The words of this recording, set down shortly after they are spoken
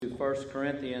1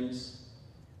 Corinthians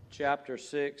chapter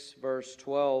 6, verse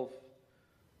 12.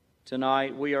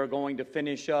 Tonight we are going to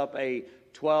finish up a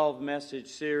 12-message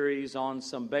series on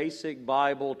some basic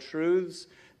Bible truths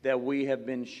that we have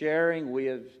been sharing.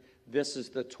 This is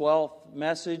the 12th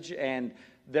message, and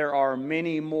there are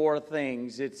many more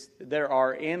things. There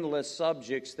are endless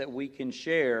subjects that we can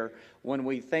share when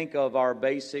we think of our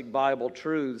basic Bible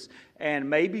truths. And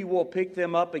maybe we'll pick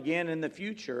them up again in the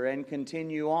future and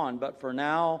continue on. But for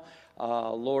now,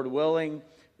 Lord willing,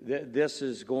 this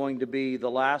is going to be the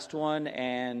last one.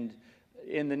 And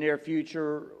in the near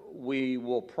future, we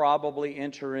will probably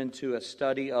enter into a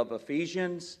study of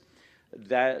Ephesians.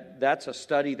 That's a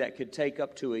study that could take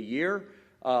up to a year,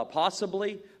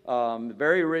 possibly.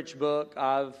 Very rich book.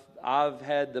 I've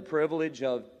had the privilege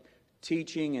of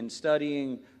teaching and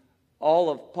studying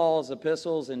all of Paul's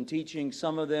epistles and teaching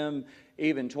some of them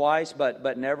even twice,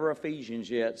 but never Ephesians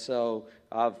yet. So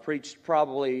I've preached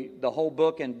probably the whole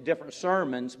book in different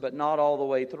sermons, but not all the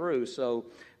way through. So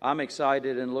I'm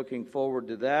excited and looking forward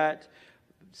to that.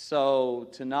 So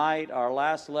tonight, our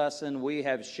last lesson, we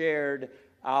have shared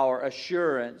our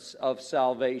assurance of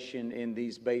salvation in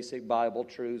these basic Bible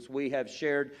truths. We have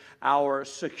shared our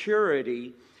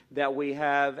security that we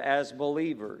have as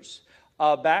believers.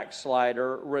 A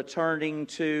backslider returning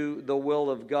to the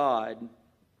will of God.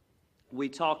 We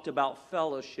talked about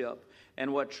fellowship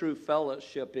and what true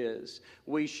fellowship is.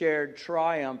 We shared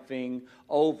triumphing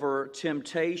over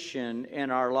temptation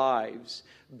in our lives,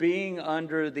 being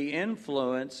under the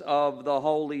influence of the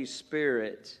Holy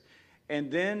Spirit,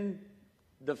 and then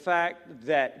the fact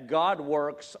that God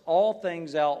works all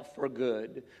things out for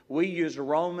good. We use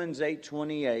Romans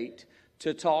 8:28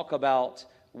 to talk about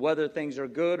whether things are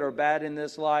good or bad in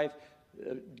this life.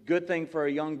 A good thing for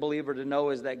a young believer to know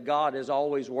is that God is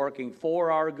always working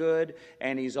for our good,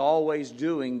 and He's always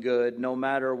doing good no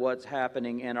matter what's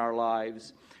happening in our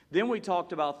lives. Then we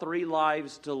talked about 3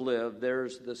 lives to live.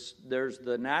 There's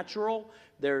the natural,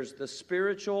 there's the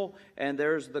spiritual, and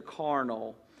there's the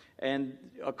carnal. And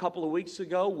a couple of weeks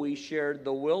ago, we shared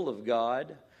the will of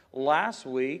God. Last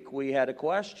week, we had a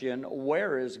question,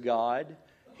 where is God?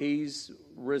 He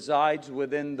resides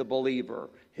within the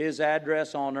believer. His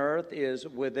address on earth is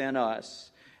within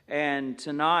us. And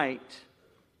tonight,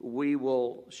 we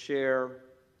will share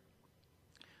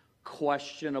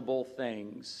questionable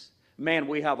things. Man,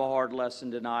 we have a hard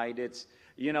lesson tonight.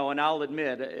 And I'll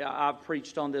admit, I've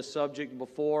preached on this subject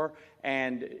before,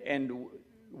 and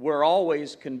we're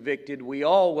always convicted. We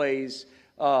always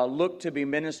look to be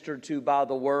ministered to by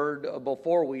the Word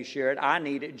before we share it. I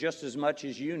need it just as much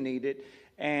as you need it.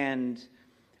 And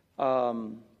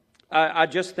I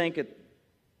just think at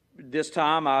this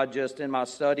time, in my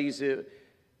studies,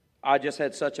 I just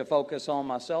had such a focus on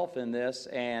myself in this.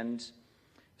 And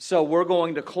so we're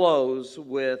going to close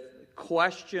with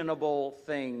questionable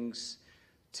things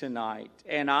tonight.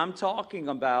 And I'm talking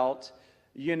about,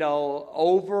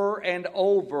 over and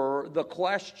over the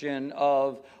question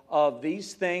of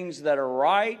these things that are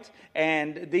right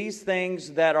and these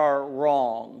things that are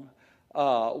wrong.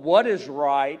 What is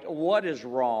right? What is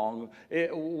wrong?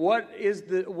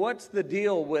 What's the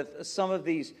deal with some of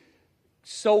these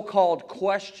so-called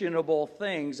questionable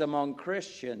things among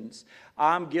Christians?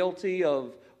 I'm guilty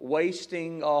of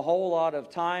wasting a whole lot of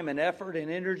time and effort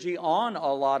and energy on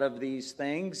a lot of these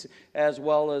things, as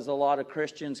well as a lot of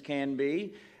Christians can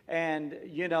be. And,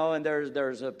 and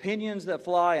there's opinions that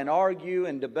fly and argue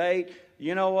and debate.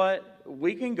 You know what?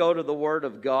 We can go to the Word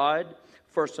of God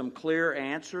for some clear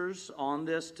answers on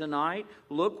this tonight.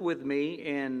 Look with me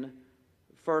in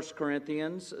 1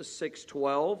 Corinthians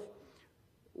 6:12,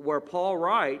 where Paul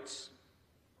writes,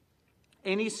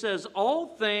 and he says, all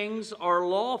things are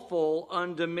lawful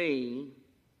unto me,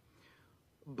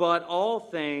 but all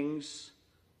things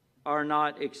are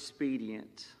not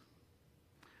expedient.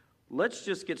 Let's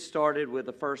just get started with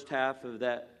the first half of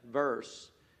that verse.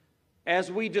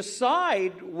 As we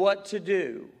decide what to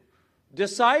do,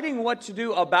 deciding what to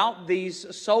do about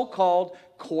these so-called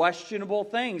questionable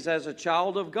things as a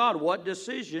child of God, what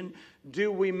decision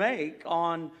do we make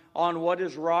on what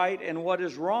is right and what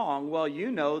is wrong? Well,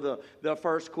 the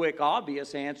first quick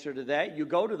obvious answer to that. You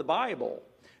go to the Bible.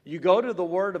 You go to the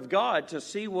Word of God to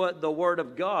see what the Word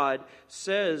of God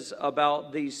says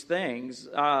about these things.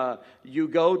 You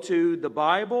go to the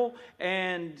Bible,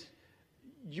 and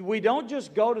we don't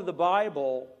just go to the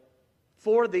Bible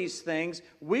for these things.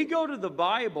 We go to the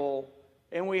Bible,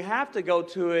 and we have to go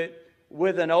to it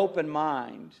with an open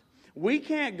mind. We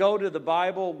can't go to the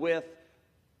Bible with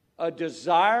a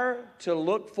desire to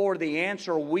look for the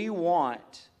answer we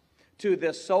want, to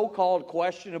this so-called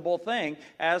questionable thing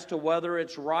as to whether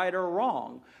it's right or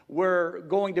wrong. We're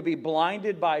going to be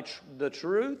blinded by the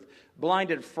truth,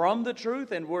 blinded from the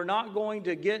truth, and we're not going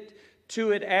to get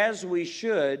to it as we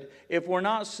should if we're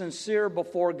not sincere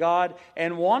before God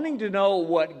and wanting to know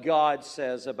what God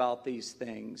says about these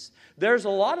things. There's a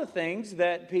lot of things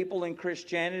that people in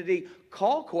Christianity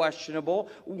call questionable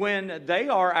when they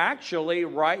are actually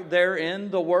right there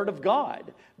in the Word of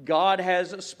God. God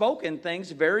has spoken things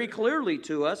very clearly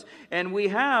to us, and we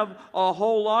have a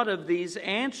whole lot of these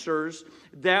answers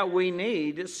that we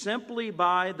need simply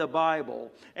by the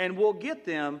Bible. And we'll get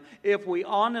them if we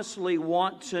honestly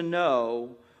want to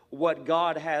know what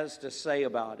God has to say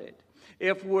about it.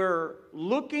 If we're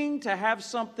looking to have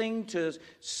something to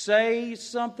say,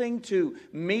 something to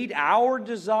meet our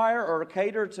desire or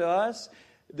cater to us,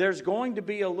 there's going to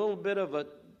be a little bit of a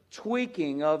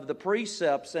tweaking of the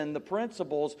precepts and the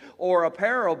principles or a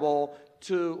parable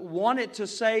to want it to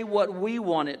say what we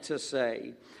want it to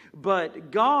say.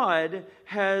 But God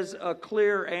has a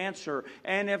clear answer.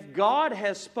 And if God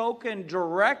has spoken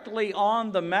directly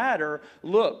on the matter,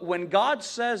 look, when God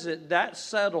says it, that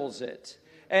settles it.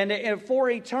 And for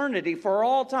eternity, for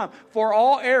all time, for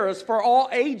all eras, for all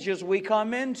ages we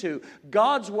come into.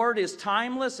 God's Word is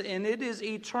timeless and it is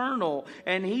eternal.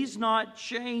 And He's not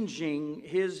changing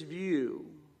His view.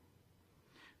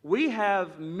 We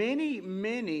have many,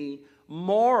 many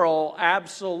moral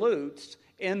absolutes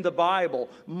in the Bible,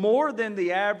 more than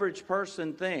the average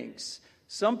person thinks.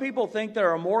 Some people think there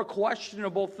are more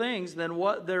questionable things than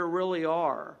what there really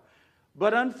are.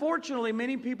 But unfortunately,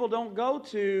 many people don't go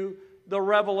to the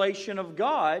revelation of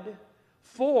God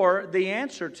for the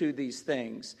answer to these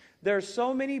things. There's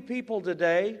so many people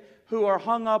today who are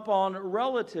hung up on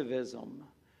relativism.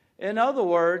 In other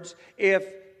words, if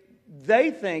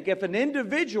an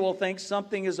individual thinks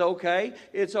something is okay,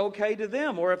 it's okay to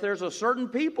them. Or if there's a certain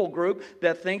people group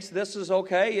that thinks this is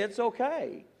okay, it's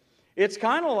okay. It's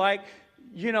kind of like,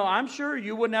 I'm sure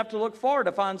you wouldn't have to look far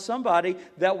to find somebody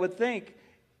that would think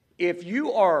if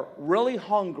you are really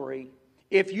hungry,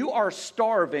 if you are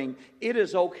starving, it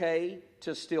is okay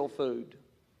to steal food.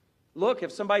 Look,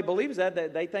 if somebody believes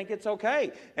that, they think it's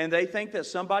okay. And they think that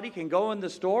somebody can go in the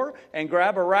store and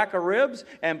grab a rack of ribs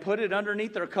and put it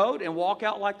underneath their coat and walk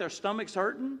out like their stomach's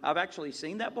hurting. I've actually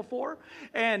seen that before.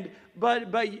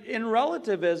 But in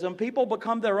relativism, people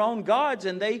become their own gods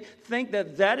and they think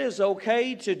that is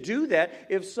okay to do that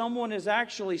if someone is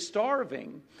actually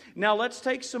starving. Now, let's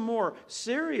take some more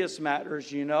serious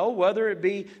matters, whether it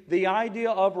be the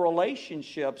idea of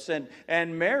relationships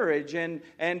and marriage and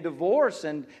divorce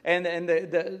and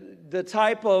the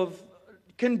type of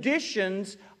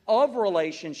conditions of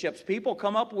relationships. People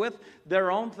come up with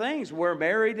their own things. We're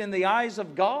married in the eyes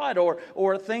of God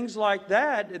or things like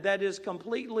that is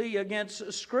completely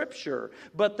against Scripture.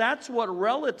 But that's what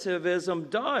relativism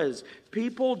does.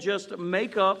 People just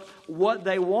make up what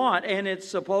they want, and it's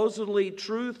supposedly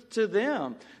truth to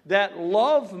them. That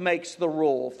love makes the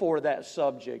rule for that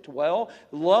subject. Well,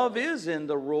 love is in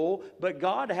the rule, but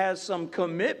God has some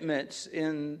commitments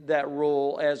in that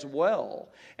rule as well.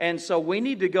 And so we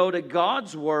need to go to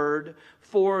God's Word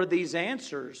for these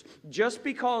answers. Just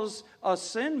because a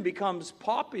sin becomes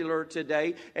popular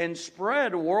today and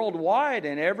spread worldwide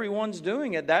and everyone's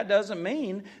doing it, that doesn't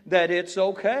mean that it's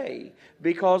okay,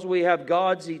 because we have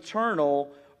God's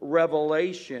eternal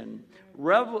revelation.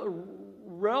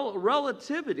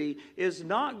 Relativity is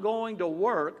not going to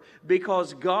work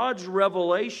because God's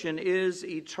revelation is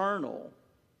eternal.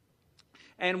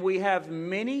 And we have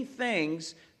many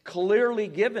things clearly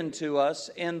given to us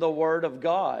in the Word of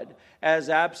God as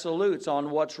absolutes on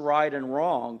what's right and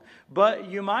wrong. But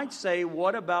you might say,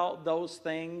 what about those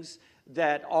things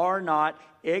that are not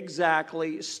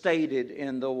exactly stated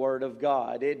in the Word of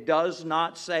God? It does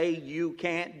not say you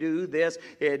can't do this.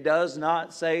 It does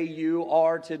not say you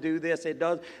are to do this.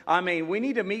 We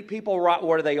need to meet people right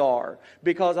where they are,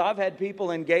 because I've had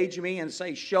people engage me and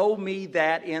say, show me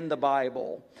that in the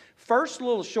Bible. First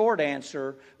little short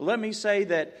answer, let me say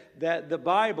that the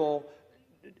Bible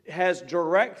has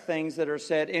direct things that are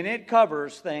said, and it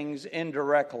covers things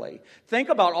indirectly. Think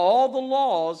about all the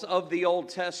laws of the Old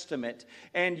Testament,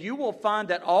 and you will find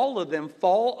that all of them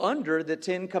fall under the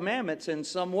Ten Commandments in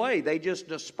some way. They just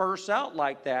disperse out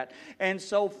like that. And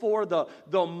so for the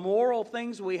moral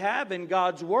things we have in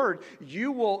God's Word,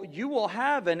 you will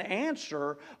have an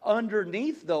answer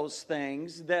underneath those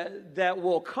things that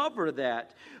will cover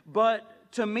that. But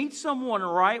to meet someone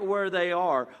right where they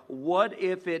are, what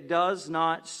if it does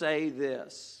not say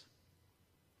this?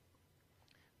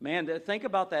 Man, think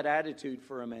about that attitude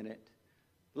for a minute.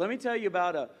 Let me tell you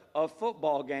about a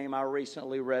football game I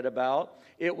recently read about.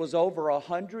 It was over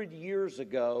 100 years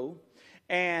ago,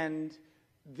 and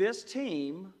this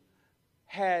team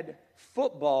had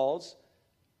footballs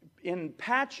in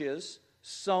patches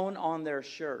sewn on their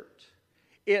shirt.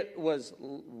 It was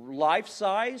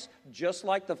life-size, just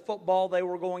like the football they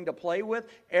were going to play with.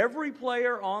 Every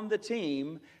player on the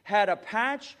team had a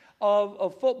patch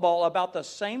of football about the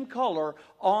same color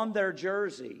on their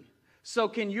jersey. So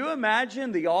can you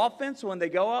imagine the offense when they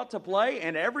go out to play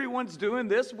and everyone's doing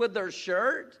this with their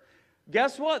shirt?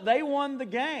 Guess what? They won the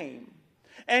game.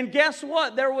 And guess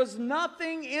what? There was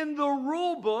nothing in the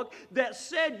rule book that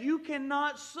said you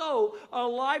cannot sew a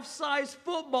life-size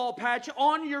football patch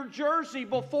on your jersey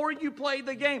before you play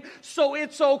the game. So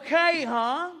it's okay,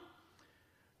 huh?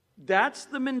 That's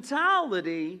the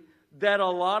mentality that a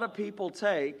lot of people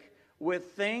take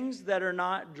with things that are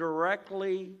not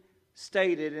directly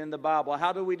stated in the Bible.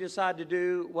 How do we decide to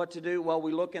do what to do? Well,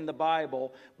 we look in the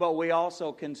Bible, but we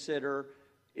also consider,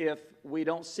 if we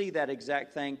don't see that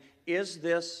exact thing, is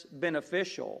this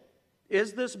beneficial?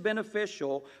 Is this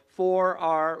beneficial for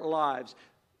our lives?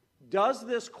 Does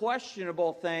this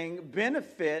questionable thing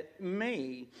benefit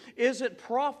me? Is it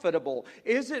profitable?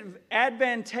 Is it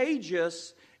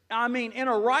advantageous? In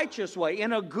a righteous way,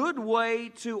 in a good way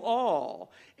to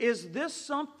all. Is this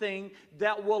something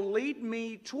that will lead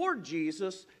me toward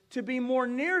Jesus, to be more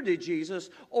near to Jesus,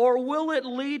 or will it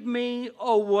lead me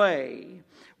away?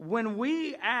 When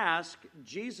we ask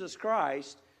Jesus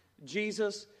Christ,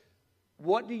 Jesus,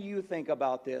 what do you think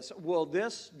about this? Will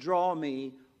this draw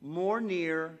me more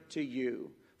near to you?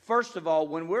 First of all,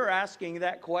 when we're asking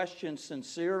that question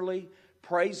sincerely,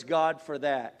 praise God for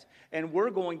that. And we're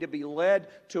going to be led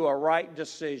to a right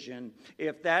decision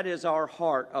if that is our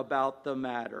heart about the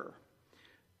matter.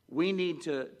 We need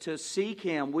to seek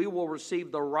Him. We will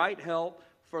receive the right help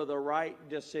for the right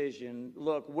decision.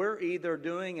 Look, we're either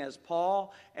doing as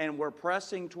Paul and we're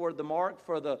pressing toward the mark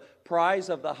for the prize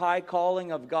of the high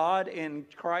calling of God in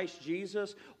Christ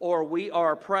Jesus, or we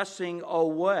are pressing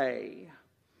away.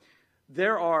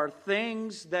 There are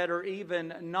things that are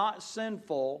even not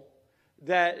sinful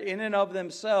that in and of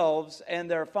themselves, and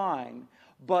they're fine.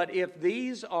 But if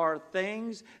these are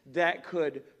things that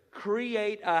could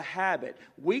create a habit,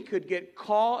 we could get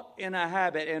caught in a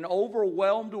habit and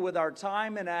overwhelmed with our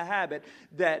time in a habit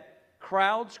that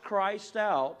crowds Christ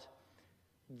out,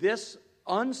 this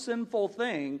unsinful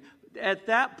thing at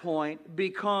that point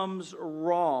becomes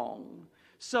wrong.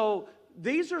 So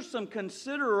these are some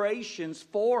considerations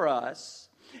for us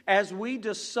as we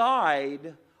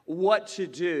decide what to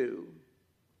do.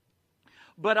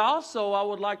 But also, I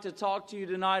would like to talk to you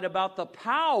tonight about the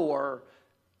power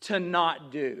to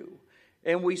not do.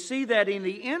 And we see that in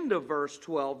the end of verse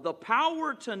 12, the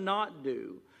power to not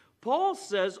do. Paul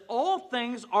says, all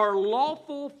things are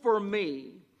lawful for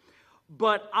me,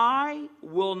 but I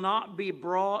will not be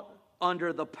brought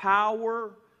under the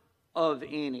power of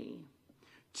any.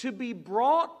 To be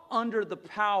brought under the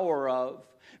power of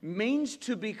means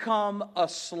to become a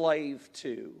slave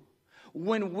to.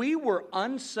 When we were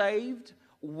unsaved,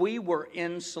 we were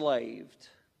enslaved.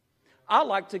 I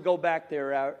like to go back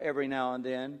there every now and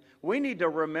then. We need to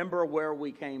remember where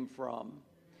we came from.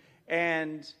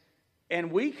 And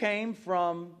we came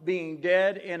from being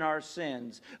dead in our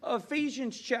sins.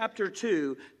 Ephesians chapter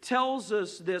 2 tells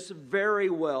us this very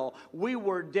well. We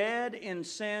were dead in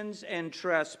sins and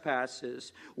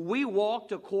trespasses. We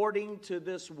walked according to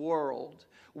this world.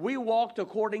 We walked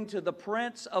according to the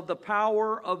prince of the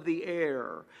power of the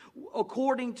air,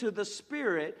 according to the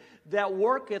spirit that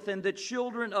worketh in the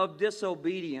children of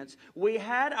disobedience. We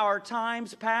had our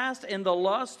times passed in the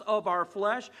lust of our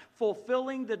flesh,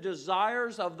 fulfilling the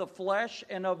desires of the flesh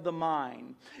and of the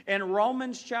mind. In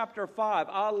Romans chapter 5,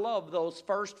 I love those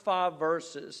first 5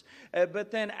 verses.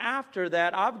 But then after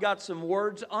that, I've got some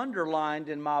words underlined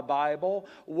in my Bible.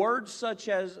 Words such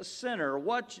as sinner,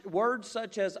 words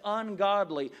such as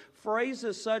ungodly,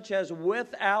 phrases such as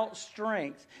without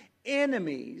strength,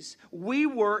 enemies. We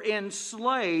were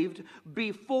enslaved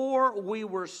before we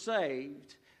were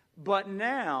saved. But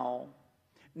now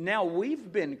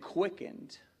we've been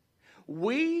quickened.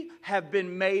 We have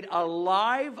been made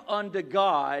alive unto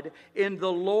God in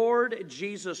the Lord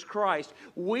Jesus Christ.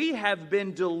 We have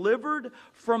been delivered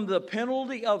from the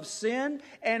penalty of sin,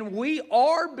 and we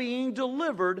are being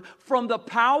delivered from the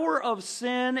power of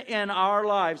sin in our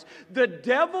lives. The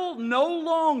devil no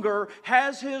longer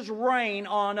has his reign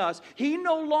on us. He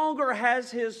no longer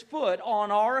has his foot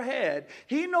on our head.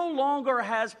 He no longer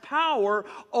has power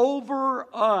over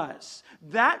us.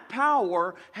 That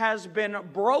power has been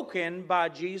broken by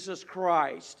Jesus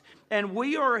Christ. and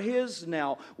we are His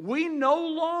now. We no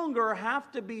longer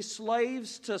have to be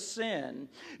slaves to sin.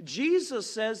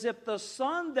 Jesus says, if the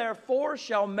Son therefore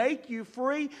shall make you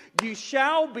free, you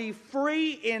shall be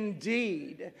free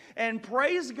indeed. And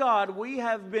praise God, we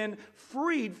have been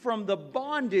freed from the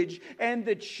bondage and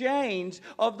the chains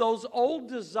of those old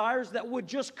desires that would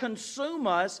just consume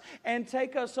us and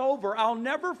take us over. I'll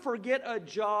never forget a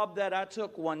job that I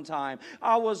took one time.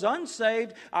 I was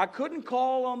unsaved. I couldn't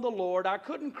call on the Lord. I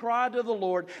couldn't cry to the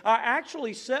Lord. I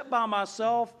actually sat by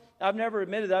myself. I've never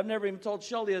admitted, I've never even told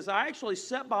Shelly this. I actually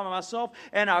sat by myself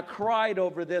and I cried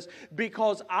over this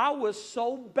because I was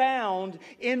so bound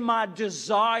in my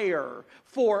desire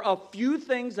for a few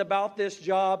things about this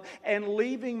job and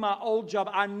leaving my old job.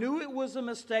 I knew it was a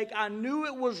mistake. I knew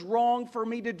it was wrong for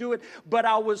me to do it, but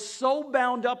I was so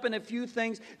bound up in a few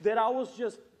things that I was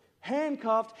just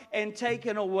handcuffed and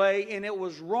taken away, and it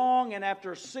was wrong. And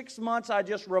after 6 months, I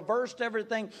just reversed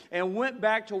everything and went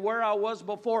back to where I was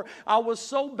before. I was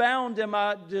so bound in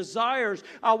my desires.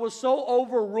 I was so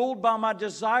overruled by my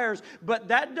desires. But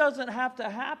that doesn't have to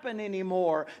happen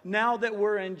anymore now that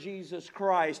we're in Jesus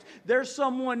Christ. There's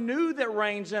someone new that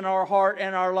reigns in our heart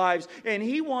and our lives, and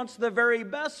He wants the very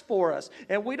best for us.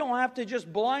 And we don't have to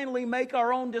just blindly make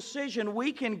our own decision.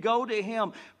 We can go to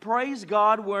Him. Praise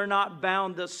God, we're not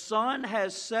bound. The Son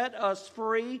has set us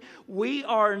free. We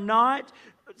are not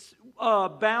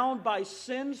bound by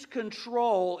sin's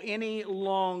control any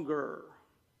longer.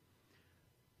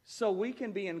 So we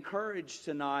can be encouraged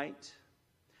tonight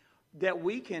that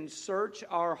we can search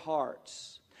our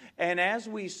hearts. And as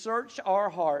we search our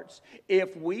hearts,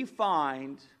 if we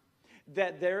find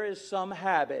that there is some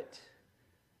habit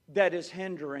that is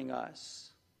hindering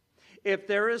us, if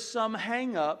there is some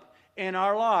hang-up in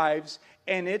our lives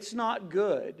and it's not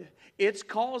good, it's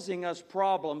causing us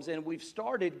problems, and we've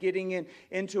started getting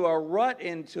into a rut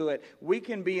into it, we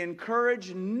can be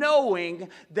encouraged knowing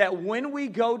that when we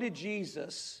go to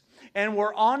Jesus and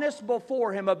we're honest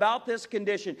before Him about this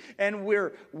condition, and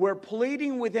we're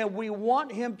pleading with Him, we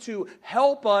want Him to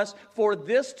help us for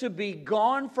this to be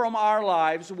gone from our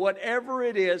lives, whatever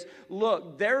it is.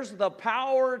 Look, there's the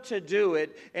power to do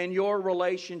it in your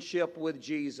relationship with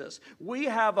Jesus. We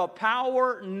have a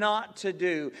power not to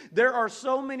do. There are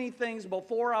so many things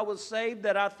before I was saved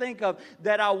that I think of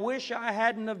that I wish I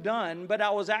hadn't have done, but I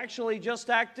was actually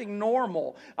just acting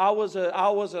normal. I was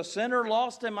a sinner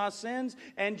lost in my sins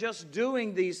and just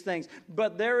doing these things.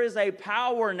 But there is a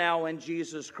power now in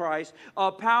Jesus Christ,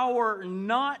 a power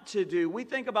not to do. We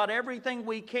think about everything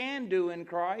we can do in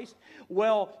Christ.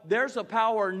 Well, there's a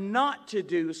power not to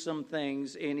do some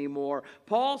things anymore.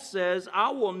 Paul says, I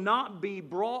will not be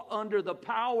brought under the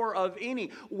power of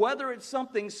any, whether it's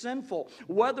something sinful,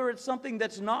 whether it's something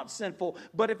that's not sinful,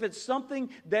 but if it's something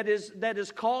that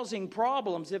is causing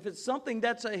problems, if it's something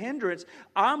that's a hindrance,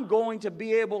 I'm going to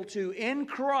be able to, in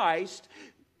Christ,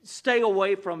 stay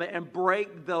away from it and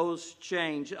break those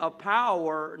chains. A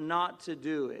power not to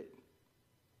do it.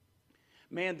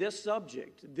 Man, this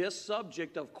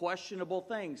subject of questionable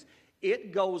things,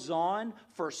 it goes on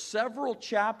for several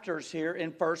chapters here in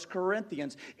 1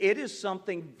 Corinthians. It is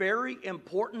something very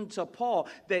important to Paul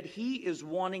that he is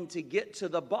wanting to get to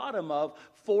the bottom of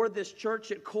for this church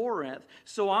at Corinth.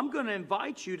 So I'm going to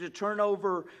invite you to turn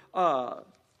over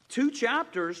 2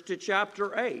 chapters to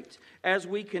chapter 8 as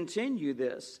we continue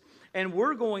this. And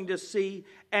we're going to see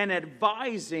an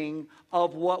advising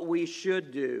of what we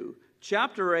should do.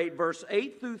 Chapter 8, verse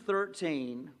 8 through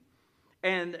 13.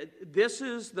 And this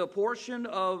is the portion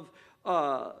of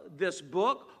this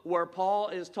book where Paul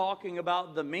is talking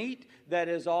about the meat that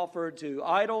is offered to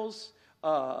idols.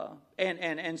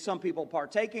 And some people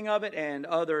partaking of it and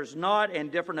others not,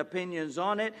 and different opinions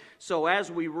on it. So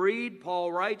as we read,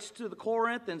 Paul writes to the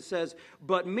Corinth and says,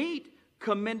 but meat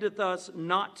commendeth us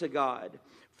not to God.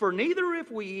 For neither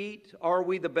if we eat are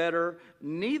we the better,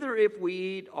 neither if we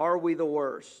eat are we the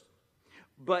worse.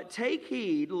 But take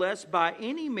heed lest by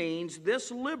any means this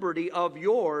liberty of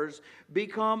yours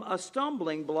become a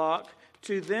stumbling block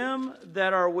to them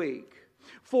that are weak.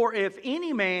 For if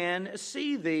any man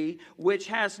see thee, which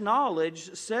has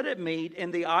knowledge, set at meat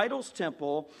in the idol's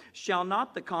temple, shall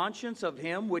not the conscience of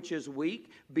him which is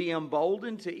weak be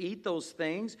emboldened to eat those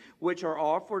things which are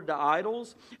offered to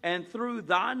idols? And through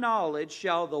thy knowledge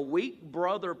shall the weak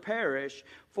brother perish,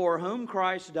 for whom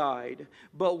Christ died.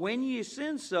 But when ye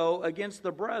sin so against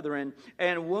the brethren,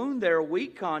 and wound their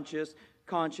weak conscience,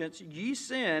 ye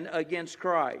sin against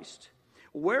Christ.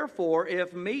 Wherefore,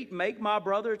 if meat make my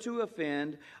brother to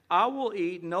offend, I will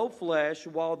eat no flesh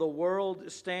while the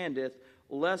world standeth,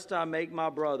 lest I make my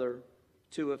brother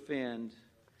to offend.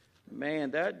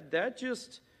 Man,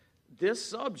 this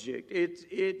subject,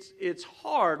 it's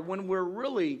hard when we're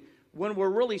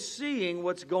really seeing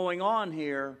what's going on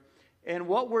here and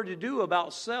what we're to do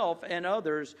about self and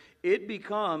others. It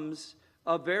becomes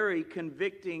a very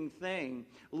convicting thing.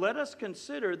 Let us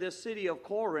consider this city of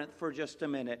Corinth for just a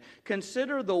minute.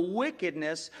 Consider the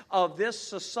wickedness of this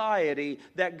society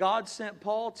that God sent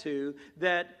Paul to,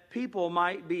 that people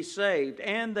might be saved.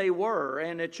 And they were,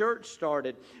 and a church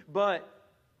started. But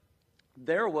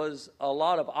there was a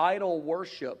lot of idol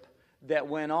worship that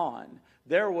went on.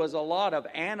 There was a lot of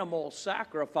animal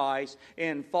sacrifice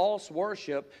and false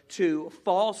worship to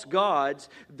false gods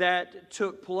that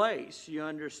took place. You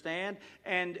understand?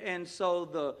 And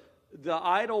so the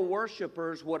idol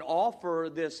worshipers would offer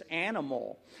this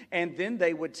animal, and then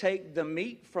they would take the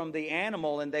meat from the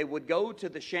animal and they would go to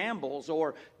the shambles,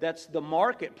 or that's the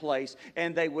marketplace,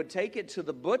 and they would take it to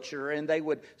the butcher and they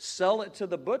would sell it to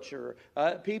the butcher.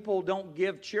 People don't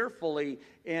give cheerfully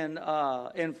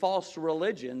in false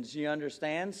religions, you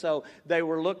understand? So they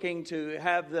were looking to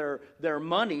have their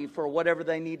money for whatever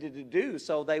they needed to do.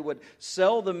 So they would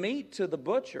sell the meat to the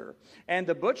butcher, and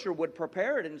the butcher would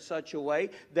prepare it in such a way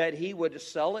that he would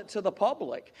sell it to the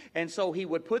public. And so he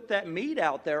would put that meat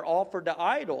out there offered to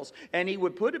idols, and he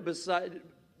would put it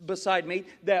beside meat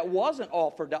that wasn't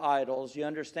offered to idols, you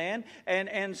understand?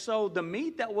 And so the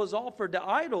meat that was offered to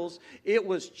idols, it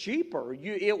was cheaper.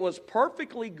 It was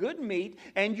perfectly good meat,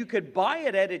 and you could buy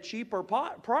it at a cheaper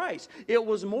price. It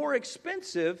was more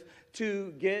expensive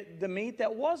to get the meat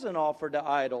that wasn't offered to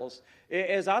idols.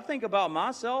 As I think about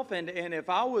myself, and if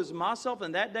I was myself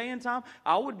in that day and time,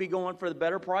 I would be going for the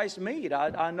better priced meat.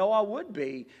 I know I would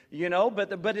be,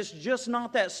 but it's just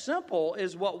not that simple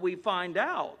is what we find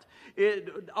out.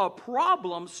 A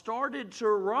problem started to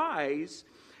rise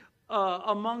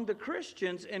among the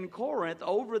Christians in Corinth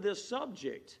over this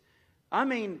subject. I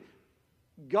mean,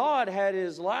 God had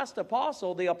His last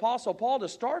apostle, the Apostle Paul, to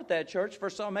start that church for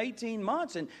some 18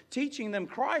 months and teaching them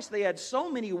Christ. They had so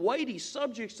many weighty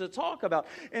subjects to talk about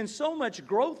and so much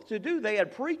growth to do. They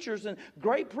had preachers and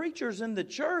great preachers in the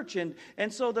church, and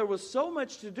so there was so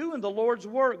much to do in the Lord's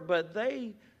work, but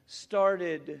they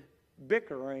started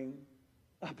bickering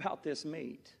about this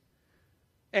meat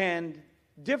and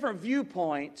different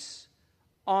viewpoints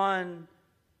on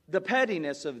the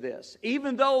pettiness of this.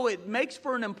 Even though it makes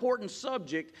for an important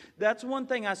subject, that's one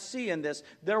thing I see in this.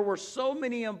 There were so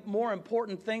many more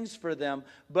important things for them,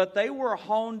 but they were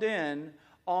honed in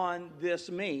on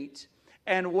this meat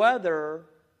and whether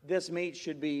this meat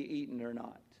should be eaten or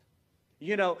not.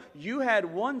 You had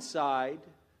one side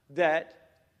that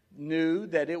knew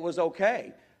that it was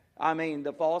okay. I mean,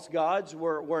 the false gods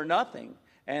were nothing,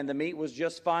 and the meat was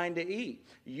just fine to eat.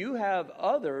 You have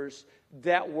others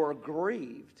that were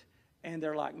grieved, and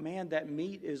they're like, man, that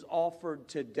meat is offered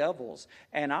to devils,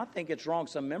 and I think it's wrong.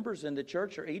 Some members in the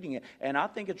church are eating it, and I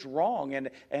think it's wrong, and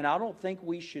I don't think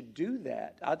we should do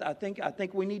that. I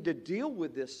think we need to deal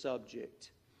with this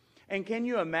subject. And can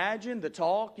you imagine the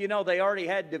talk? They already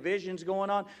had divisions going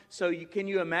on, so can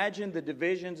you imagine the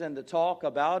divisions and the talk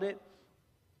about it?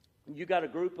 You got a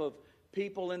group of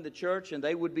people in the church, and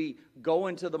they would be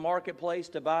going to the marketplace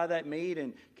to buy that meat.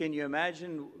 And can you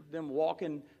imagine them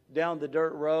walking down the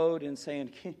dirt road and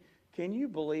saying, can you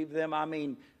believe them? I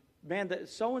mean, man, that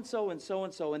so-and-so and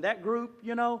so-and-so. And that group,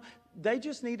 they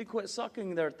just need to quit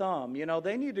sucking their thumb.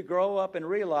 They need to grow up and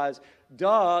realize,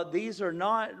 these are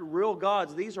not real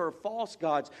gods. These are false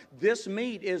gods. This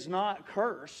meat is not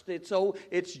cursed.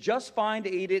 It's just fine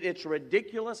to eat it. It's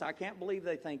ridiculous. I can't believe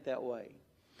they think that way.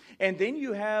 And then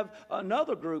you have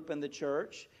another group in the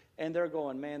church, and they're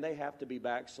going, man, they have to be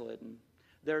backslidden.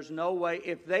 There's no way.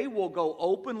 If they will go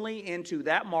openly into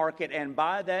that market and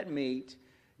buy that meat,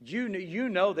 you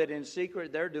know that in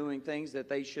secret they're doing things that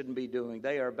they shouldn't be doing.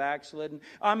 They are backslidden.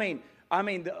 I mean,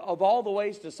 of all the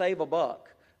ways to save a buck,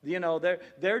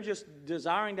 they're just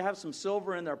desiring to have some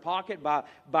silver in their pocket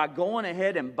by going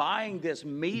ahead and buying this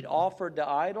meat offered to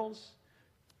idols.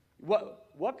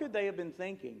 What could they have been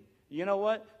thinking? You know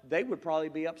what? They would probably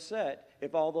be upset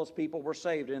if all those people were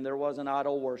saved and there wasn't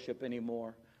idol worship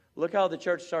anymore. Look how the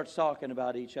church starts talking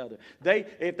about each other.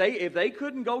 If they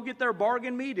couldn't go get their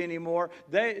bargain meat anymore,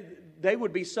 they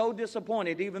would be so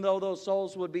disappointed, even though those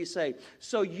souls would be saved.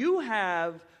 So you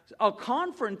have a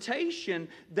confrontation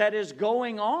that is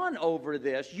going on over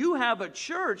this. You have a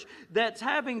church that's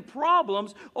having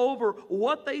problems over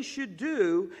what they should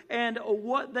do and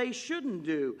what they shouldn't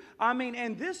do.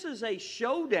 And this is a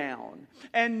showdown,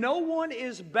 and no one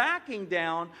is backing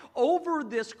down over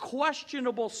this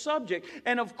questionable subject.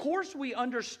 And of course we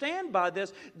understand by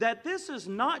this that this is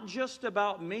not just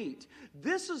about meat.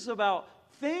 This is about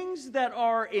things that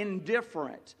are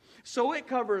indifferent. So it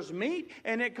covers meat,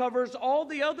 and it covers all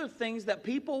the other things that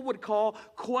people would call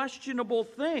questionable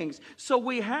things. So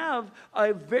we have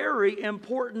a very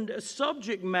important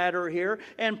subject matter here,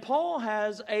 and Paul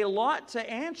has a lot to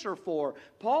answer for.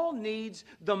 Paul needs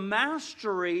the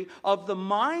mastery of the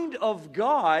mind of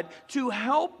God to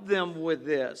help them with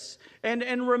this.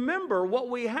 And remember, what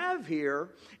we have here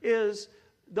is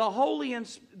the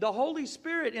Holy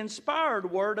Spirit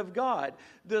inspired Word of God.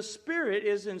 The Spirit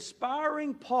is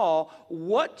inspiring Paul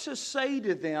what to say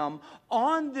to them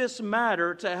on this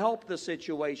matter to help the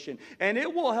situation. And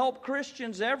it will help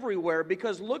Christians everywhere,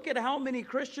 because look at how many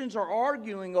Christians are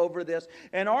arguing over this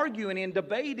and arguing and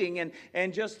debating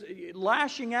and just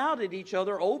lashing out at each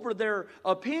other over their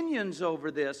opinions over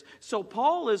this. So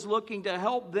Paul is looking to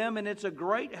help them, and it's a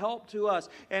great help to us.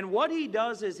 And what he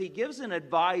does is he gives an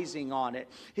advising on it.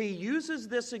 He uses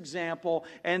this example,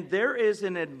 and there is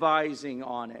an advising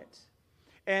on it.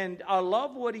 And I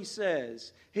love what he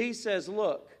says. He says,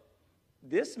 look,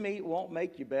 this meat won't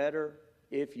make you better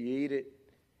if you eat it,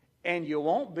 and you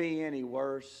won't be any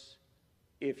worse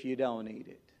if you don't eat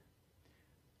it.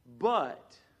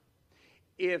 But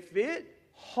if it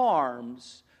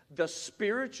harms the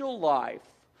spiritual life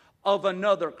of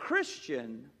another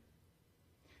Christian,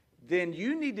 then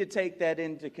you need to take that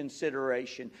into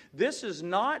consideration. This is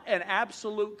not an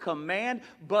absolute command,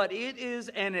 but it is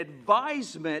an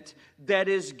advisement that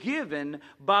is given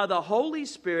by the Holy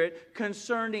Spirit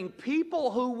concerning people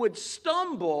who would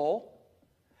stumble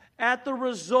at the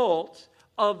result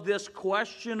of this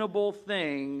questionable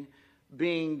thing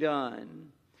being done.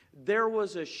 There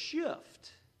was a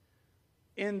shift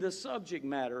in the subject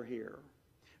matter here.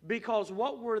 Because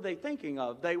what were they thinking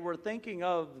of? They were thinking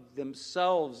of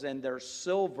themselves and their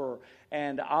silver,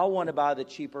 and I want to buy the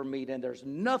cheaper meat, and there's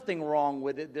nothing wrong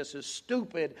with it. This is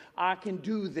stupid. I can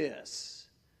do this.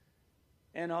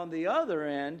 And on the other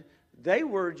end, they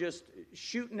were just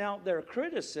shooting out their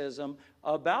criticism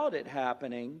about it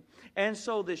happening. And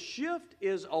so the shift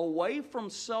is away from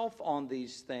self on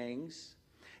these things.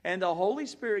 And the Holy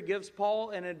Spirit gives Paul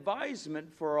an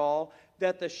advisement for all,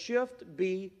 that the shift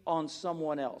be on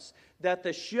someone else, that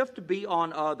the shift be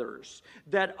on others,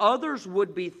 that others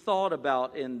would be thought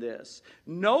about in this.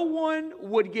 No one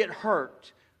would get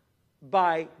hurt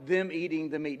by them eating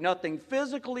the meat. Nothing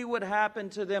physically would happen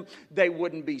to them. They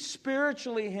wouldn't be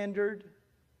spiritually hindered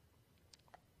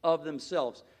of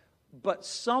themselves. But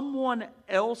someone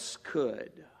else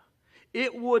could.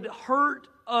 It would hurt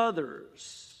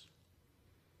others.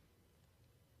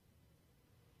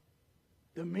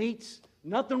 The meat's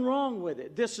nothing wrong with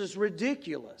it. This is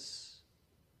ridiculous.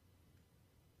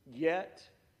 Yet,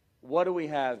 what do we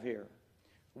have here?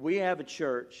 We have a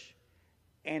church,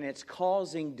 and it's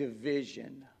causing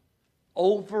division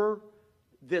over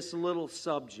this little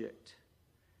subject.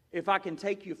 If I can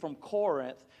take you from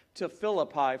Corinth to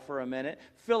Philippi for a minute,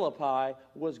 Philippi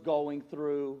was going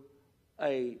through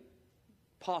a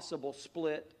possible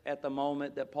split at the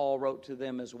moment that Paul wrote to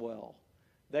them as well.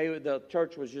 The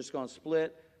church was just going to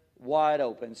split wide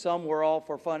open. Some were all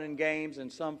for fun and games,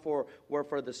 and some were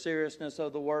for the seriousness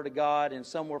of the Word of God, and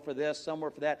some were for this, some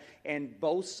were for that. And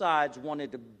both sides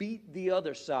wanted to beat the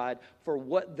other side for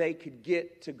what they could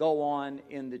get to go on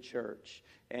in the church.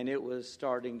 And it was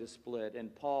starting to split.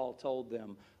 And Paul told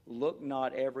them, look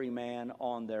not every man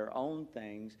on their own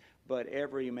things, but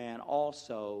every man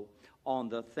also on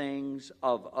the things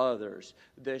of others.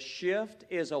 The shift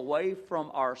is away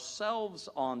from ourselves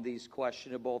on these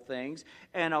questionable things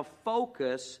and a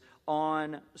focus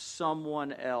on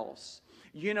someone else.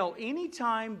 You know,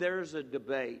 anytime there's a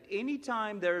debate,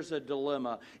 anytime there's a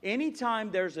dilemma,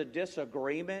 anytime there's a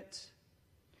disagreement,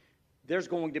 there's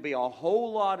going to be a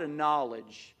whole lot of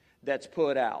knowledge that's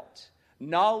put out.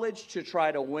 Knowledge to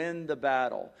try to win the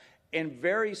battle. And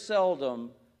very seldom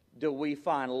do we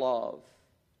find love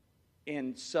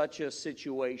in such a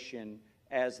situation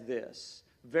as this.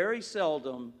 Very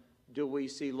seldom do we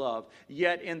see love.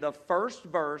 Yet in the first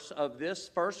verse of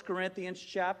this 1 Corinthians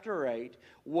chapter 8,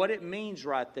 what it means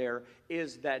right there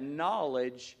is that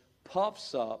knowledge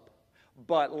puffs up,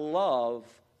 but love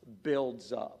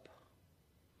builds up.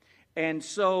 And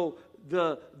so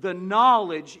the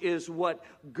knowledge is what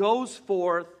goes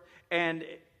forth, and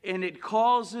it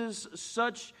causes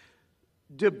such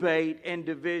debate and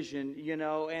division, you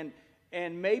know,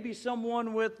 and maybe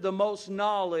someone with the most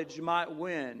knowledge might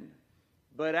win,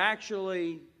 but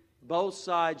actually both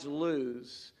sides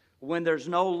lose when there's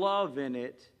no love in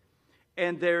it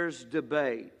and there's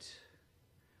debate.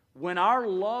 When our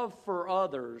love for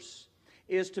others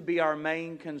is to be our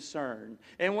main concern.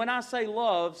 And when I say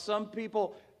love, some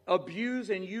people abuse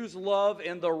and use love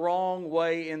in the wrong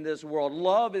way in this world.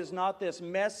 Love is not this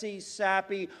messy,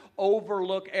 sappy,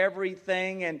 overlook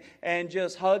everything and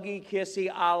just huggy,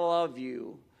 kissy, I love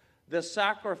you. The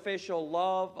sacrificial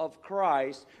love of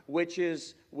Christ, which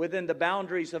is within the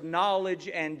boundaries of knowledge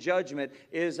and judgment,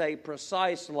 is a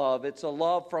precise love. It's a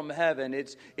love from heaven.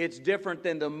 It's different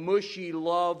than the mushy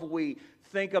love we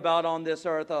think about on this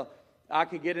earth. I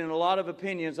could get in a lot of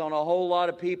opinions on a whole lot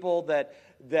of people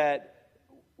that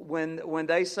when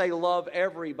they say love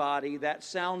everybody, that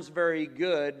sounds very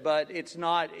good, but it's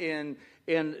not in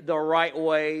the right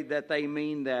way that they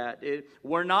mean that.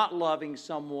 We're not loving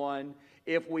someone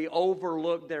if we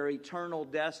overlook their eternal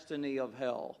destiny of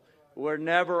hell. We're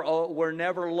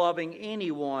never loving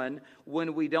anyone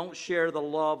when we don't share the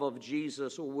love of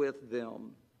Jesus with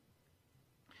them.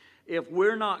 If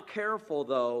we're not careful,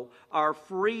 though, our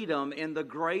freedom in the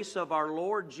grace of our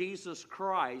Lord Jesus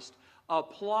Christ,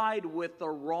 applied with the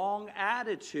wrong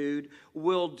attitude,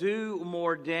 will do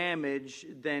more damage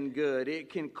than good. It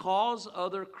can cause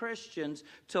other Christians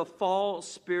to fall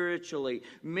spiritually.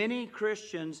 Many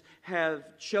Christians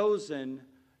have chosen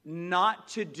not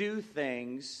to do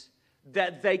things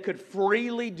that they could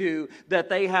freely do, that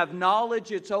they have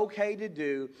knowledge it's okay to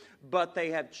do, but they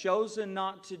have chosen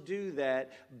not to do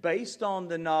that based on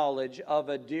the knowledge of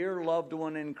a dear loved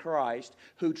one in Christ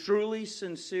who truly,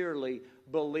 sincerely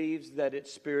believes that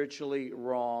it's spiritually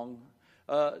wrong.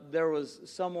 There was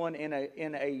someone in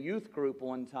a youth group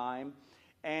one time,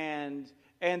 and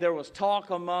there was talk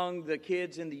among the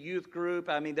kids in the youth group.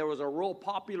 I mean, there was a real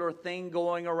popular thing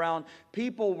going around.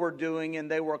 People were doing, and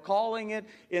they were calling it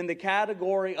in the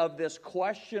category of this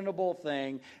questionable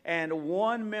thing. And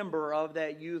one member of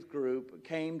that youth group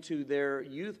came to their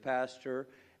youth pastor,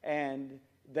 and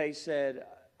they said,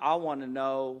 I want to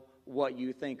know what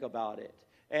you think about it.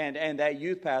 And that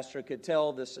youth pastor could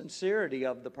tell the sincerity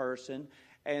of the person.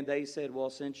 And they said, well,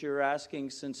 since you're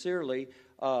asking sincerely,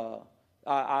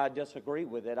 I disagree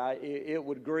with it. It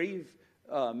would grieve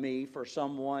me for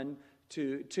someone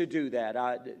to do that.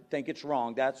 I think it's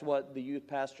wrong. That's what the youth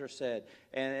pastor said.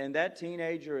 And that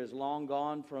teenager is long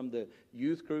gone from the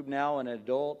youth group now, an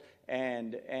adult.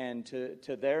 And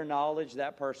to their knowledge,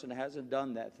 that person hasn't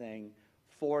done that thing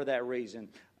for that reason.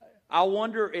 I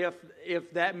wonder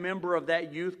if that member of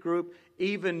that youth group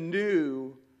even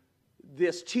knew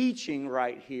this teaching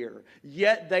right here.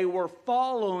 Yet they were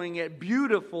following it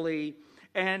beautifully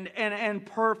and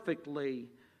perfectly.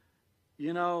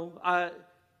 You know,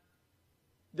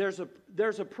 there's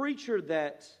a preacher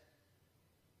that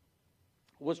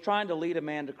was trying to lead a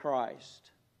man to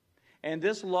Christ. And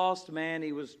this lost man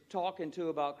he was talking to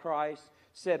about Christ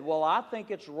said, well, I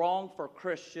think it's wrong for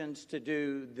Christians to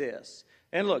do this.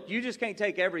 And look, you just can't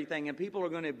take everything, and people are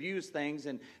going to abuse things,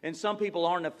 and some people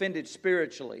aren't offended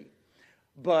spiritually.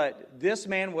 But this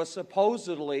man was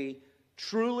supposedly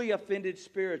truly offended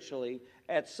spiritually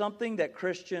at something that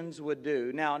Christians would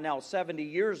do. Now 70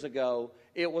 years ago,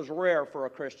 it was rare for a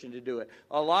Christian to do it.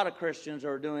 A lot of Christians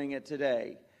are doing it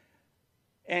today.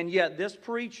 And yet this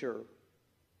preacher,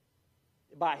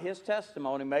 by his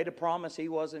testimony, made a promise he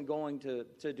wasn't going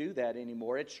to do that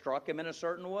anymore. It struck him in a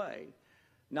certain way.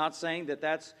 Not saying that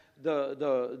that's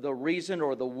the reason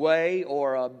or the way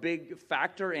or a big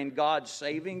factor in God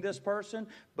saving this person,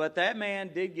 but that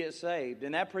man did get saved.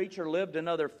 And that preacher lived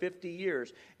another 50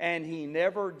 years, and he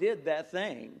never did that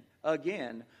thing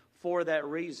again for that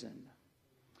reason.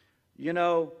 You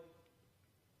know,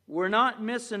 we're not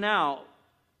missing out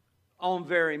on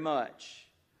very much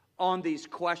on these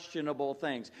questionable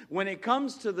things. When it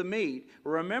comes to the meat,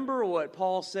 remember what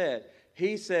Paul said.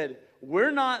 He said,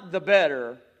 we're not the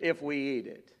better if we eat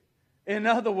it. In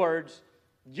other words,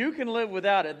 you can live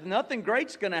without it. Nothing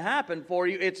great's going to happen for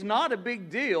you. It's not a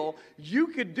big deal. You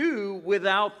could do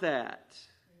without that.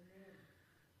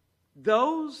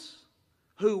 Those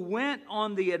who went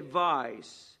on the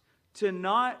advice to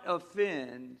not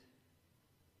offend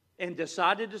and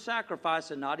decided to sacrifice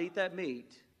and not eat that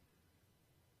meat,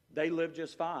 they lived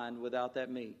just fine without that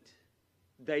meat.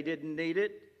 They didn't need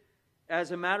it.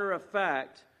 As a matter of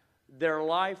fact, their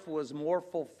life was more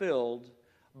fulfilled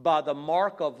by the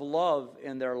mark of love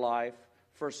in their life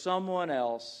for someone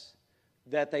else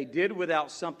that they did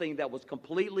without something that was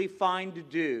completely fine to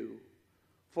do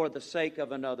for the sake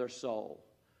of another soul.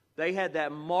 They had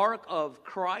that mark of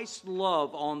Christ's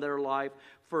love on their life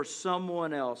for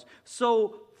someone else.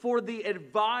 So for the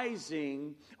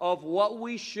advising of what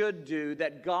we should do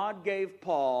that God gave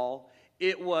Paul,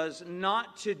 it was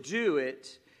not to do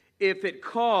it if it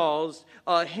caused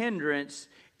a hindrance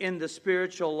in the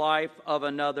spiritual life of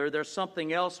another, there's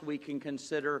something else we can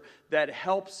consider that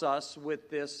helps us with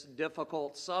this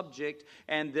difficult subject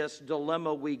and this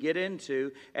dilemma we get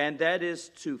into, and that is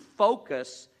to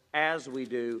focus as we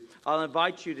do. I'll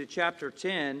invite you to chapter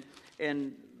 10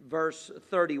 in verse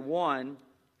 31.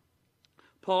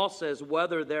 Paul says,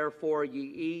 "Whether therefore ye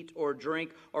eat or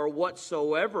drink or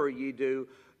whatsoever ye do,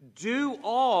 do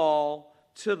all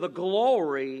to the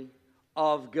glory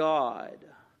of God."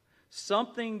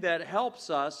 Something that helps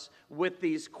us with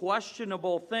these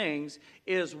questionable things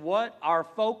is what our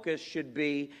focus should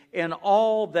be in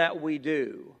all that we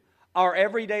do. Our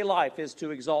everyday life is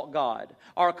to exalt God.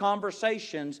 Our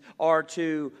conversations are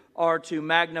to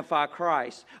magnify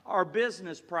Christ. Our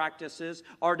business practices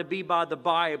are to be by the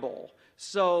Bible.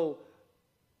 So,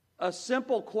 a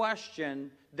simple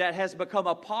question that has become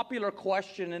a popular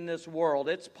question in this world.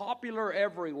 It's popular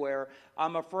everywhere.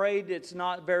 I'm afraid it's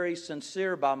not very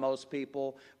sincere by most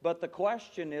people. But the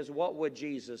question is, what would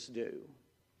Jesus do?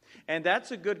 And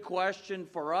that's a good question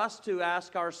for us to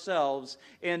ask ourselves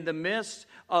in the midst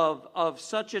of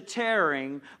such a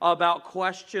tearing about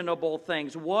questionable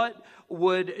things. What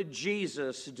would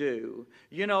Jesus do?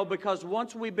 You know, because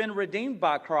once we've been redeemed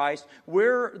by Christ,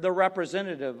 we're the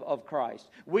representative of Christ.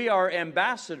 We are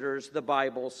ambassadors, the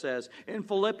Bible says. In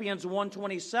Philippians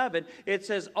 1:27, it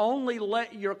says, "Only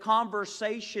let your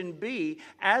conversation be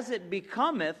as it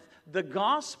becometh the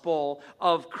gospel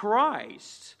of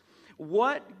Christ."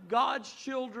 What God's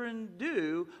children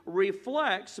do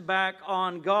reflects back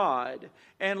on God.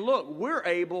 And look, we're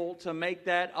able to make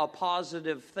that a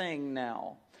positive thing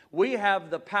now. We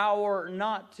have the power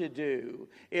not to do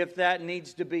if that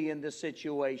needs to be in the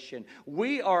situation.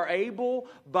 We are able,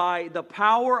 by the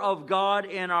power of God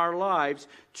in our lives,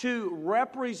 to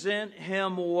represent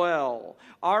Him well.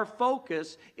 Our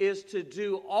focus is to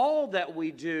do all that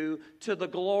we do to the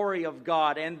glory of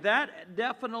God, and that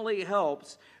definitely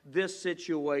helps this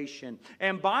situation.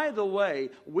 And by the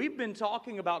way, we've been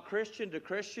talking about Christian to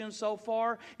Christian so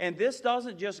far, and this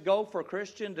doesn't just go for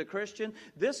Christian to Christian.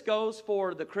 This goes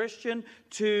for the Christian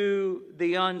to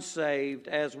the unsaved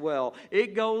as well.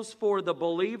 It goes for the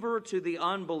believer to the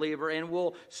unbeliever, and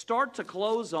we'll start to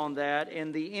close on that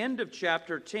in the end of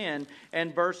chapter 10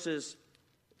 and verses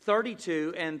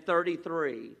 32 and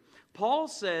 33. Paul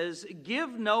says,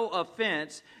 "Give no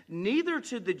offense, neither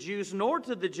to the Jews, nor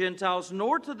to the Gentiles,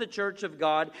 nor to the church of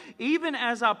God, even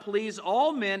as I please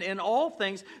all men in all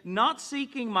things, not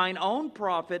seeking mine own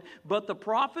profit, but the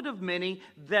profit of many,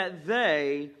 that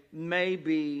they may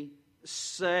be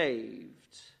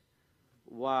saved."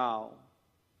 Wow.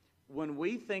 When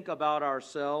we think about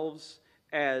ourselves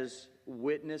as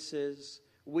witnesses,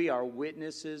 we are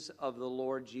witnesses of the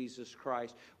Lord Jesus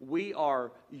Christ. We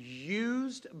are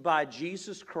used by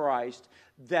Jesus Christ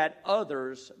that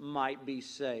others might be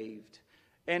saved.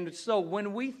 And so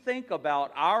when we think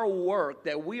about our work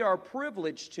that we are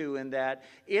privileged to in that,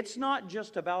 it's not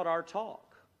just about our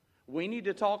talk. We need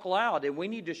to talk loud and we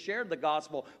need to share the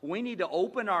gospel. We need to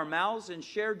open our mouths and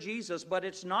share Jesus, but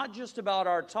it's not just about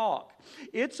our talk.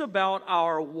 It's about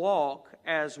our walk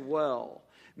as well.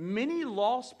 Many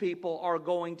lost people are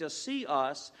going to see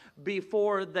us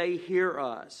before they hear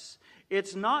us.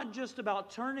 It's not just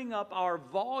about turning up our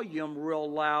volume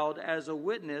real loud as a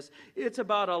witness. It's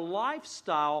about a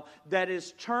lifestyle that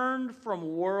is turned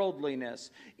from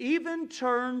worldliness, even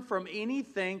turned from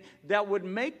anything that would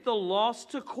make the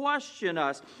lost to question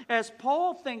us. As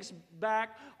Paul thinks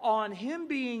back on him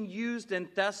being used in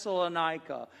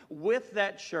Thessalonica with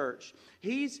that church,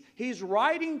 he's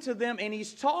writing to them and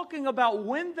he's talking about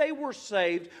when they were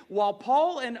saved while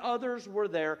Paul and others were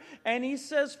there. And he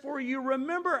says, "For you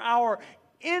remember our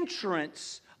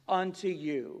entrance unto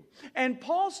you." And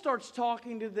Paul starts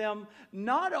talking to them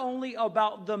not only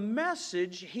about the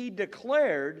message he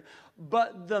declared,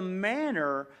 but the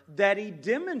manner that he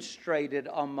demonstrated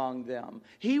among them.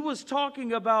 He was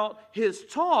talking about his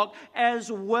talk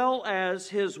as well as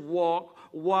his walk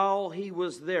while he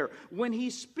was there. When he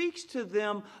speaks to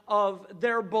them of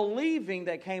their believing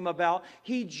that came about,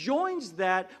 he joins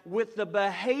that with the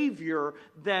behavior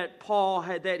that Paul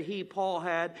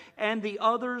had, and the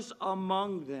others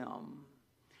among them.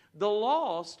 The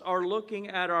lost are looking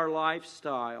at our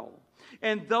lifestyle.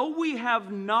 And though we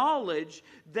have knowledge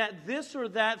that this or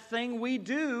that thing we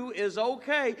do is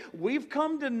okay, we've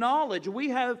come to knowledge, we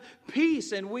have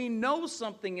peace, and we know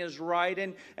something is right,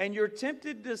 and you're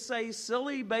tempted to say,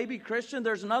 "Silly baby Christian,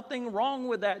 there's nothing wrong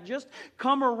with that. Just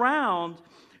come around."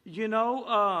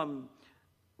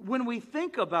 When we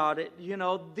think about it,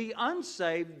 the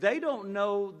unsaved, they don't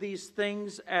know these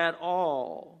things at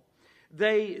all.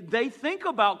 They think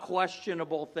about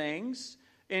questionable things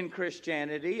in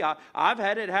Christianity. I've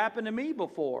had it happen to me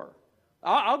before.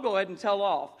 I'll go ahead and tell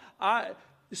off.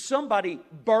 Somebody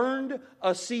burned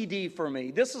a CD for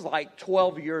me. This is like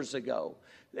 12 years ago.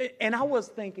 And I was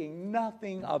thinking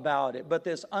nothing about it. But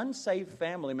this unsaved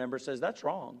family member says, that's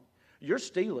wrong. You're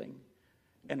stealing.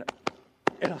 And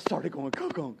I started going,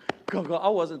 go. I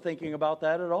wasn't thinking about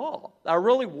that at all. I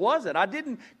really wasn't. I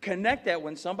didn't connect that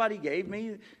when somebody gave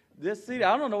me this CD.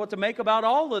 I don't know what to make about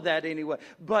all of that anyway.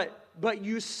 But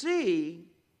you see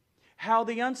how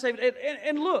the unsaved...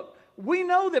 And look, we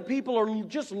know that people are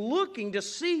just looking to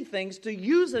see things to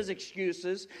use as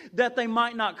excuses that they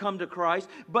might not come to Christ.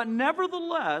 But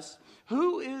nevertheless,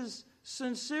 who is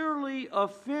sincerely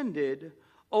offended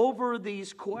over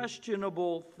these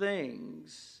questionable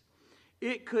things?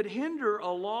 It could hinder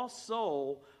a lost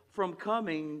soul from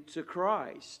coming to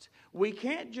Christ. We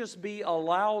can't just be a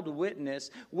loud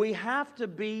witness. We have to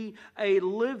be a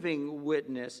living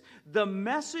witness. The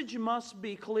message must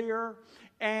be clear,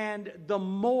 and the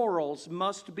morals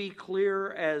must be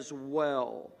clear as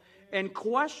well. And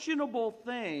questionable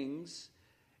things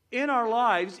in our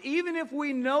lives, even if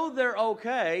we know they're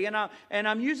okay, and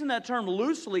I'm using that term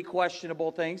loosely,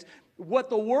 questionable things, what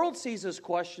the world sees as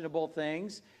questionable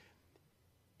things,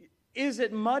 is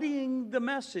it muddying the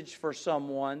message for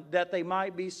someone that they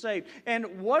might be saved? And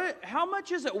how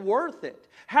much is it worth it?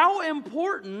 How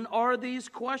important are these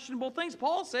questionable things?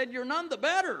 Paul said you're none the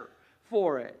better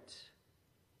for it.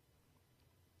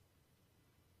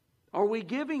 Are we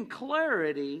giving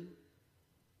clarity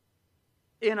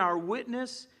in our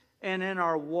witness and in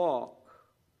our walk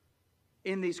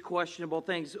in these questionable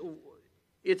things?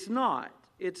 It's not.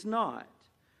 It's not.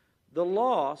 The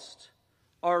lost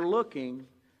are looking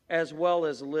as well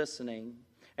as listening.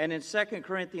 And in 2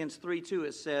 Corinthians 3:2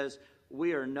 it says,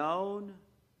 we are known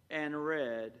and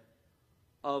read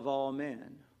of all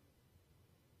men.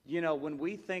 You know, when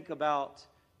we think about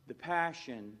the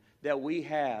passion that we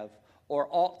have or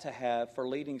ought to have for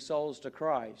leading souls to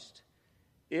Christ,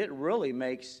 it really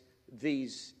makes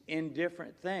these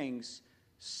indifferent things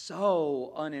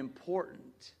so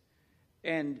unimportant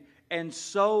and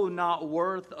so not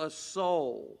worth a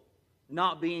soul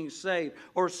not being saved,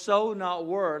 or so not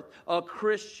worth a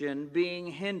Christian being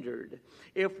hindered.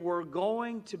 If we're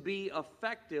going to be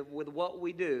effective with what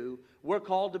we do, we're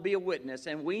called to be a witness,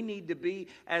 and we need to be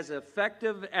as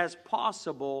effective as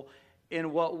possible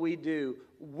in what we do.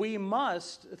 We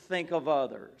must think of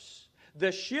others.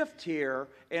 The shift here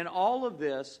in all of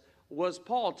this was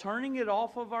Paul turning it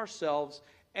off of ourselves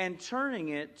and turning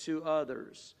it to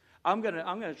others. I'm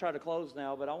gonna try to close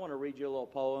now, but I want to read you a little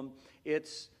poem.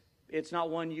 It's not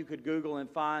one you could Google and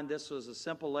find. This was a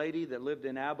simple lady that lived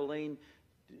in Abilene,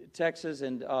 Texas,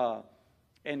 and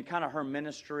kind of her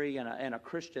ministry and a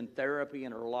Christian therapy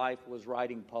in her life was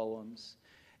writing poems.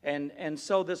 And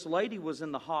so this lady was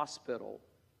in the hospital.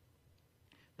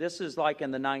 This is like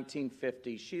in the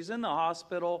 1950s. She's in the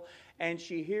hospital, and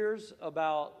she hears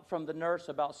from the nurse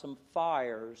about some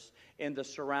fires in the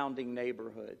surrounding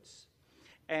neighborhoods.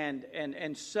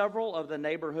 And several of the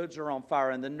neighborhoods are on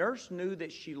fire. And the nurse knew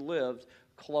that she lived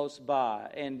close by,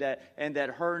 and that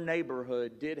her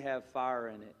neighborhood did have fire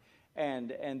in it.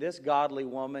 And this godly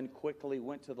woman quickly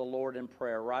went to the Lord in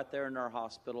prayer right there in her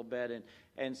hospital bed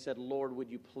and said, Lord, would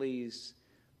you please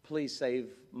save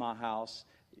my house?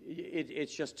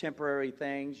 It's just temporary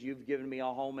things. You've given me a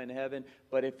home in heaven,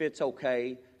 but if it's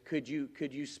okay, could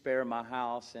you spare my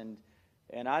house?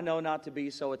 And I know not to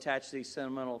be so attached to these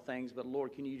sentimental things, but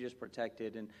Lord, can you just protect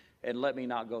it and let me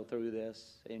not go through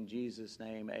this? In Jesus'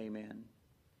 name, amen.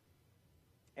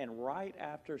 And right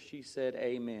after she said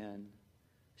amen,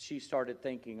 she started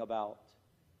thinking about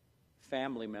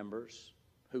family members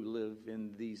who live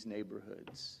in these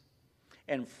neighborhoods,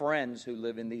 and friends who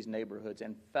live in these neighborhoods,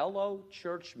 and fellow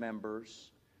church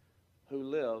members who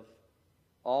live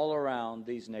all around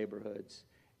these neighborhoods.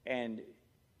 And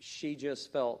she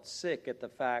just felt sick at the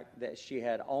fact that she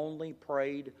had only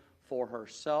prayed for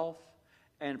herself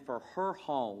and for her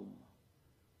home.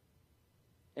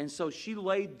 And so she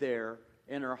laid there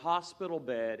in her hospital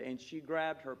bed, and she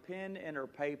grabbed her pen and her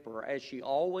paper, as she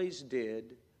always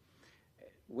did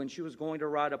when she was going to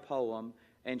write a poem,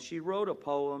 and she wrote a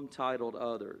poem titled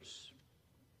Others.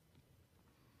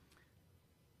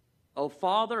 Oh,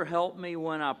 Father, help me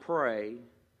when I pray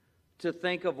to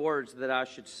think of words that I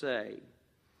should say,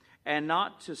 and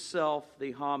not to self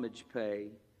the homage pay,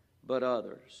 but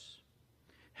others.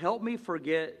 Help me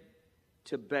forget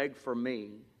to beg for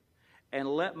me, and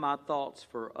let my thoughts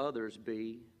for others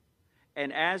be.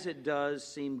 And as it does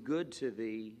seem good to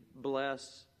thee,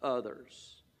 bless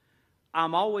others.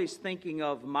 I'm always thinking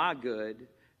of my good,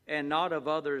 and not of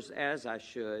others as I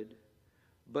should.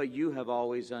 but you have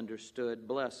always understood.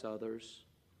 Bless others.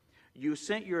 You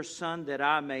sent your Son that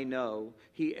I may know.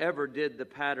 He ever did the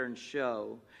pattern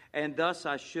show, and thus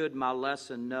I should my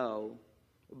lesson know.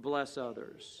 Bless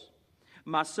others.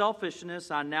 My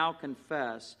selfishness I now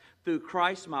confess. Through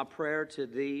Christ my prayer to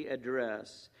thee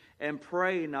address, and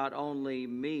pray not only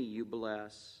me you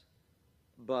bless,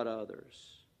 but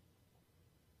others.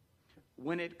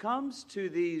 When it comes to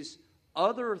these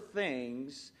other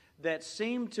things that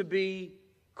seem to be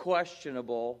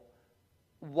questionable,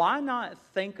 why not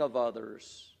think of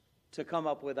others to come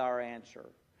up with our answer?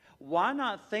 Why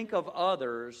not think of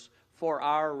others for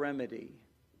our remedy?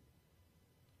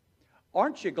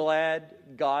 Aren't you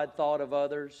glad God thought of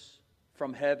others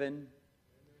from heaven?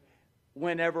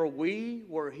 Whenever we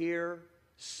were here,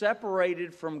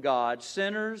 separated from God,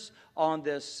 sinners on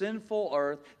this sinful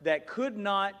earth that could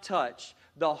not touch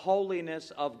the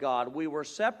holiness of God. We were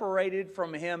separated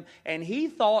from Him, and He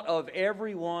thought of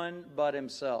everyone but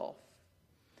Himself.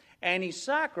 And He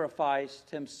sacrificed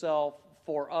Himself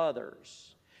for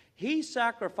others. He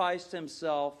sacrificed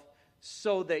Himself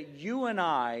so that you and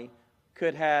I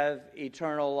could have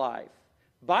eternal life.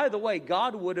 By the way,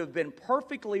 God would have been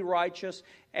perfectly righteous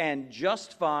and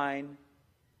just fine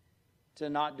to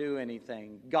not do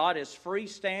anything. God is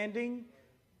freestanding,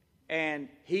 and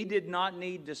He did not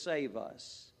need to save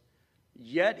us.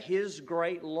 Yet His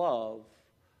great love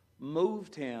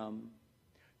moved Him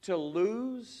to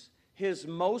lose His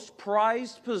most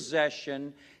prized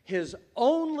possession, His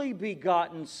only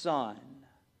begotten Son,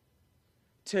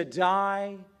 to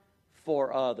die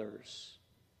for others,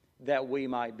 that we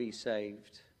might be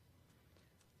saved.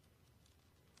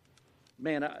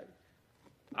 Man,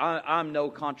 I'm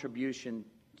no contribution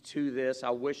to this.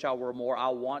 I wish I were more. I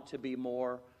want to be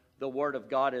more. The Word of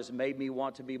God has made me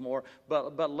want to be more.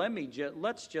 But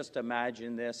let's just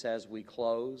imagine this as we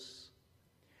close.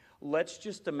 Let's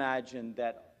just imagine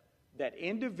that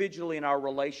individually in our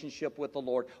relationship with the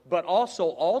Lord, but also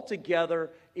all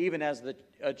together, even as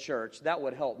a church. That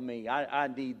would help me. I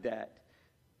need that.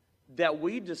 That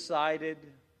we decided,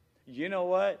 you know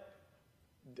what?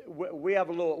 We have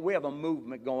a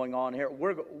movement going on here.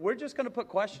 We're just going to put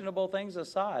questionable things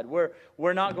aside.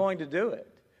 We're not going to do it.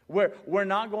 We're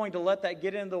not going to let that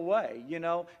get in the way. You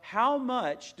know, how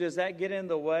much does that get in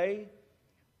the way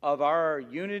of our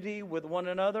unity with one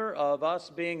another, of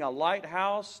us being a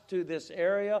lighthouse to this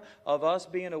area, of us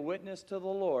being a witness to the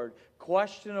Lord?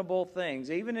 Questionable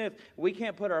things. Even if we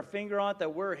can't put our finger on it,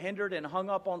 that we're hindered and hung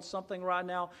up on something right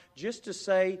now, just to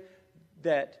say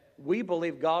that we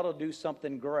believe God will do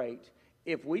something great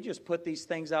if we just put these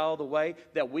things out of the way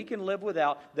that we can live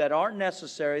without, that aren't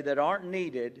necessary, that aren't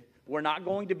needed. We're not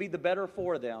going to be the better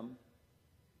for them.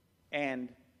 And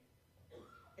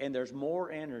there's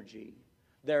more energy.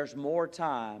 There's more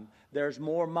time. There's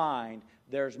more mind.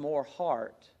 There's more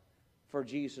heart for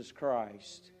Jesus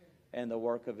Christ and the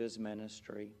work of His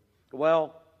ministry.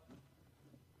 Well,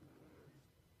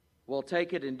 we'll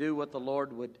take it and do what the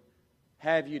Lord would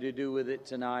have you to do with it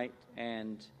tonight.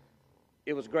 And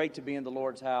it was great to be in the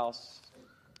Lord's house.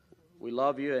 We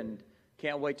love you and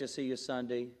can't wait to see you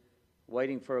Sunday.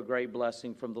 Waiting for a great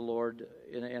blessing from the Lord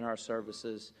in our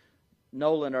services.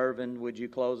 Nolan Irvin, would you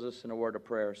close us in a word of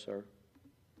prayer, sir?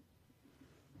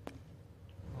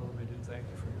 Lord, we do thank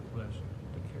you for your blessing,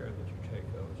 the care that you take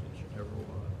of us, each and every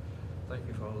one. Thank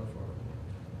you, Father, for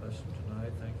our lesson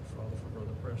tonight. Thank you, Father, for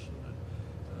Brother Preston and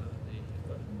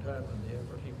the time and the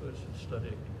effort he puts in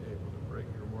studying to be able to bring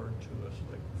your word to us.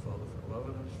 Thank you, Father, for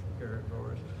loving us, for caring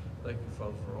for us. Thank you,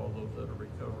 Father, for all those that are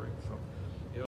recovering from